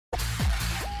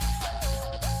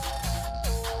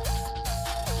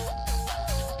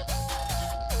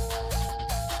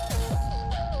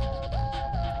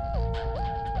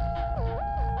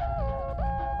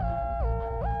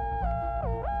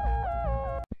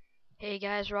Hey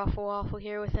guys, Raffle Waffle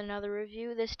here with another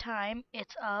review. This time,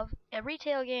 it's of a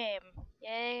retail game.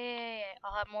 Yay!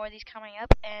 I'll have more of these coming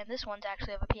up, and this one's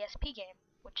actually of a PSP game,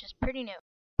 which is pretty new.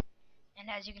 And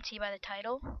as you can see by the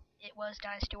title, it was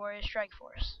Dynasty Warriors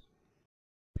Strikeforce.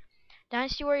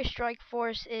 Dynasty Warriors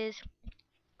Strikeforce is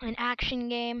an action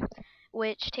game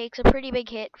which takes a pretty big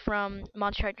hit from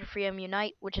Monster Hunter Freedom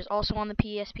Unite, which is also on the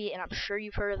PSP, and I'm sure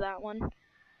you've heard of that one.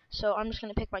 So I'm just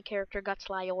going to pick my character,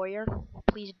 Gutsly Warrior.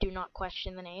 Please do not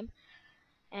question the name.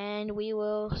 And we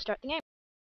will start the game.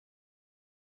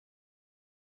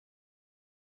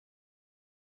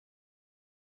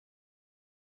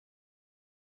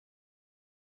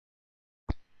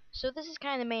 So this is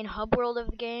kind of the main hub world of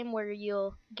the game, where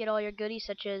you'll get all your goodies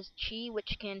such as Chi,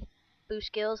 which can boost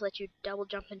skills, let you double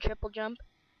jump and triple jump.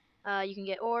 You can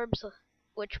get orbs,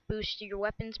 which boost your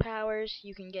weapons powers.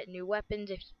 You can get new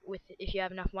weapons if you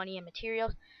have enough money and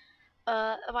materials.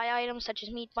 Buy items such as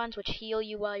meat buns, which heal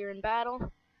you while you're in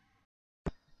battle.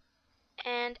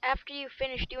 And after you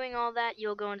finish doing all that,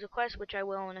 you'll go into quest, which I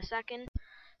will in a second.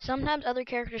 Sometimes other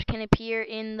characters can appear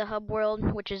in the hub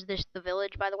world, which is the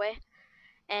village, by the way.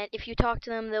 And if you talk to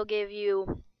them, they'll give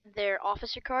you their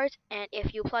officer cards. And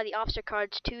if you apply the officer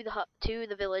cards to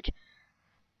the village,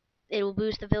 it will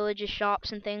boost the village's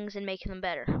shops and things and make them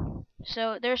better.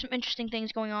 So there's some interesting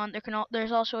things going on.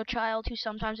 There's also a child who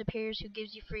sometimes appears who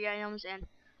gives you free items, and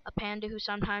a panda who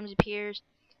sometimes appears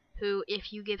who,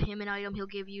 if you give him an item, he'll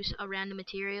give you a random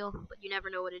material, but you never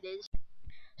know what it is.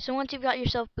 So once you've got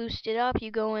yourself boosted up,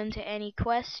 you go into any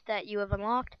quest that you have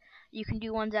unlocked. You can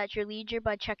do ones at your leisure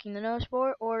by checking the notice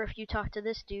board, or if you talk to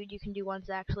this dude, you can do ones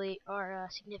that actually are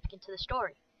significant to the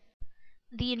story.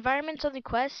 The environments of the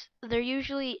quests, they're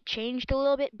usually changed a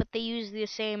little bit, but they use the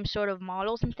same sort of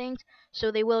models and things,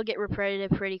 so they will get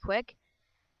repetitive pretty quick.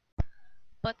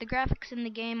 But the graphics in the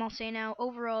game, I'll say now,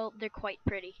 overall, they're quite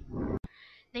pretty.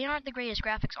 They aren't the greatest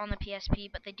graphics on the PSP,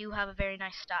 but they do have a very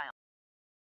nice style.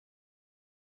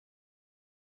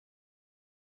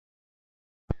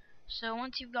 So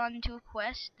once you've gone into a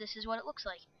quest, this is what it looks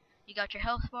like. You got your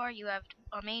health bar, you have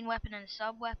a main weapon and a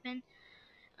sub weapon,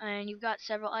 and you've got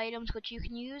several items which you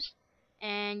can use,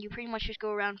 and you pretty much just go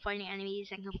around fighting enemies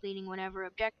and completing whatever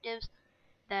objectives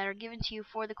that are given to you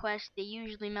for the quest. They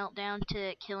usually melt down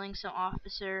to killing some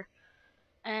officer,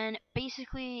 and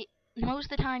basically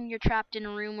most of the time you're trapped in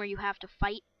a room where you have to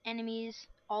fight enemies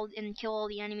and kill all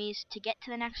the enemies to get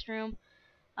to the next room.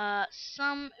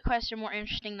 Some quests are more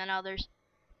interesting than others,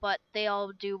 but they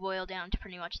all do boil down to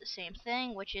pretty much the same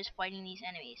thing, which is fighting these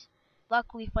enemies.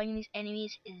 Luckily, fighting these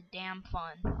enemies is damn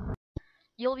fun.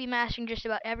 You'll be mashing just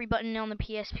about every button on the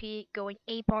PSP, going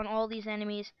ape on all these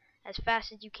enemies as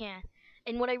fast as you can.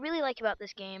 And what I really like about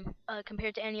this game,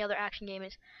 compared to any other action game,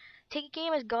 is take a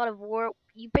game as God of War.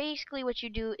 What you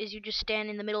do is you just stand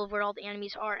in the middle of where all the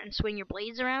enemies are and swing your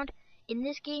blades around. In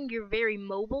this game, you're very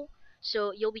mobile,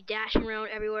 so you'll be dashing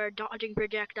around everywhere, dodging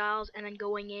projectiles, and then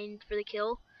going in for the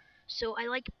kill. So I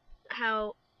like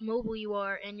how mobile you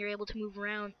are and you're able to move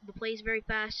around. The play is very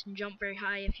fast and jump very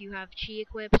high if you have Chi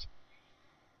equipped.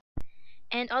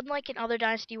 And unlike in other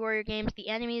Dynasty Warrior games, the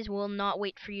enemies will not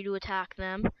wait for you to attack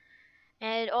them.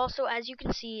 And also, as you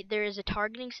can see, there is a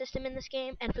targeting system in this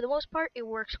game, and for the most part, it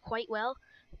works quite well.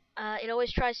 It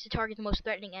always tries to target the most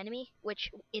threatening enemy, which,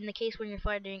 in the case when you're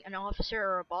fighting an officer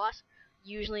or a boss,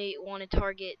 you usually want to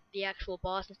target the actual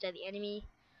boss instead of the enemy,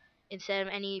 instead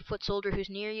of any foot soldier who's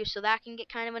near you, so that can get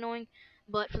kind of annoying.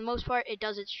 But for the most part, it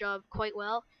does its job quite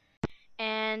well.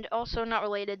 And also, not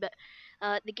related, but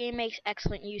the game makes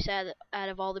excellent use out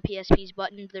of all the PSP's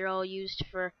buttons. They're all used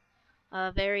for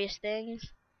various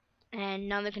things, and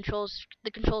none of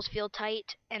the controls feel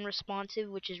tight and responsive,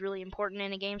 which is really important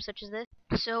in a game such as this.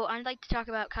 So I'd like to talk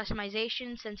about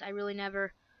customization, since I really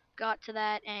never got to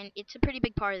that, and it's a pretty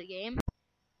big part of the game.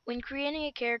 When creating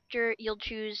a character, you'll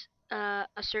choose a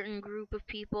certain group of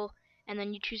people, and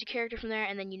then you choose a character from there,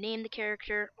 and then you name the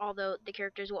character, although the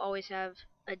characters will always have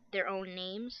their own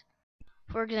names.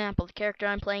 For example, the character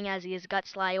I'm playing as is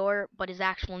Gutsly Warrior, but his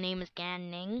actual name is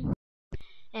Gan Ning.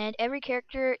 And every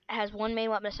character has one main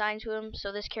weapon assigned to him,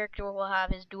 so this character will have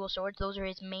his dual swords. Those are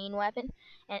his main weapon.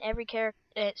 And every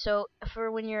character, so for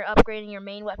when you're upgrading your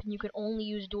main weapon, you can only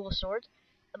use dual swords.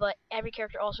 But every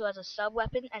character also has a sub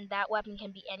weapon, and that weapon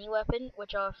can be any weapon,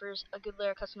 which offers a good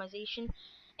layer of customization.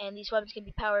 And these weapons can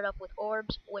be powered up with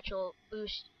orbs, which will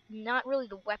boost not really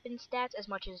the weapon stats as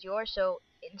much as yours. So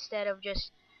instead of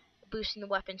just boosting the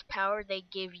weapon's power, they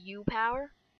give you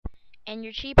power. And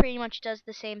your Chi pretty much does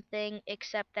the same thing,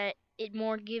 except that it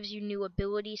more gives you new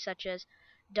abilities such as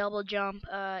double jump,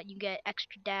 you get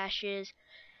extra dashes,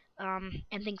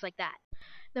 and things like that.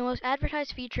 The most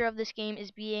advertised feature of this game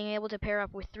is being able to pair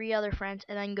up with 3 other friends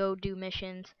and then go do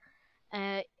missions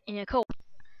in a co-op.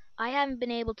 I haven't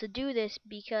been able to do this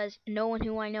because no one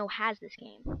who I know has this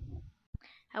game.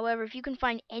 However, if you can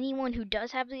find anyone who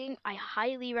does have the game, I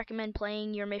highly recommend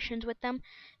playing your missions with them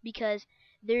because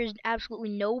there's absolutely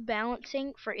no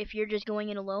balancing for if you're just going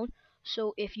in alone.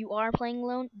 So if you are playing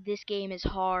alone, this game is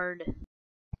hard.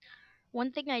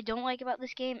 One thing I don't like about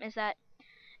this game is that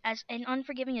as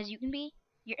unforgiving as you can be,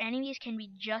 your enemies can be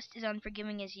just as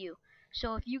unforgiving as you.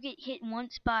 So if you get hit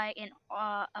once by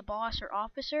a boss or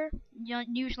officer,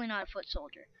 usually not a foot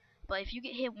soldier, but if you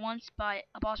get hit once by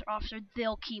a boss or officer,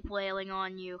 they'll keep wailing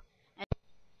on you,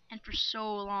 and for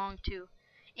so long too.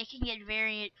 It can get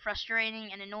very frustrating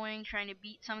and annoying trying to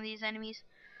beat some of these enemies,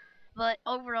 but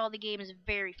overall the game is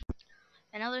very fun.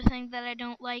 Another thing that I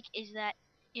don't like is that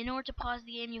in order to pause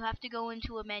the game, you have to go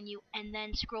into a menu and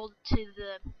then scroll to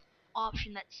the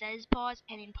option that says pause,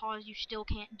 and in pause you still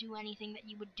can't do anything that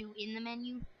you would do in the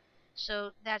menu.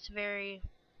 So that's very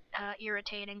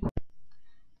irritating.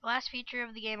 The last feature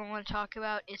of the game I want to talk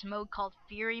about is a mode called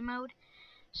Fury Mode.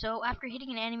 So after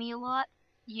hitting an enemy a lot,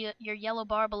 your yellow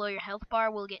bar below your health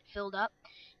bar will get filled up,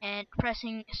 and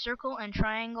pressing circle and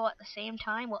triangle at the same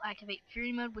time will activate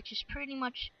Fury Mode, which is pretty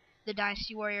much the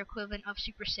Dynasty Warrior equivalent of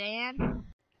Super Saiyan.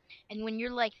 And when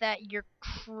you're like that, you're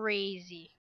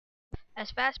crazy. As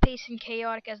fast-paced and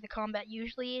chaotic as the combat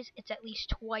usually is, it's at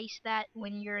least twice that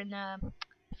when you're in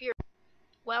Fury.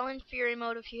 While in Fury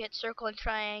Mode, if you hit circle and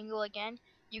triangle again,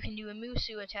 you can do a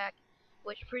Musu attack,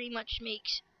 which pretty much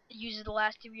uses the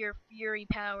last of your Fury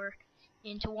power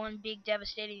into one big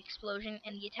devastating explosion,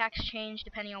 and the attacks change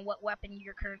depending on what weapon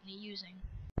you're currently using.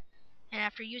 And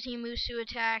after using a Musu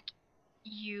attack,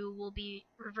 you will be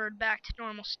reverted back to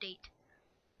normal state.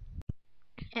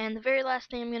 And the very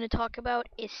last thing I'm going to talk about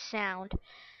is sound.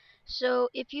 So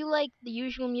if you like the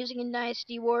usual music in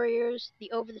Dynasty Warriors,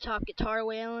 the over-the-top guitar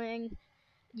wailing,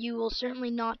 you will certainly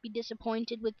not be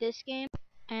disappointed with this game.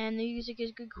 And the music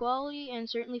is good quality and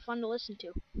certainly fun to listen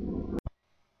to.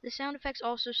 The sound effects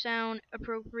also sound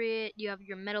appropriate. You have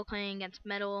your metal playing against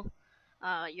metal,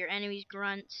 your enemies'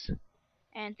 grunts,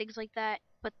 and things like that,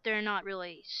 but they're not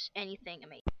really anything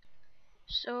amazing.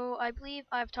 So I believe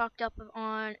I've talked up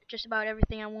on just about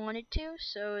everything I wanted to,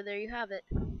 so there you have it.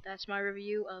 That's my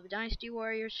review of Dynasty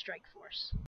Warriors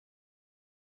Strikeforce.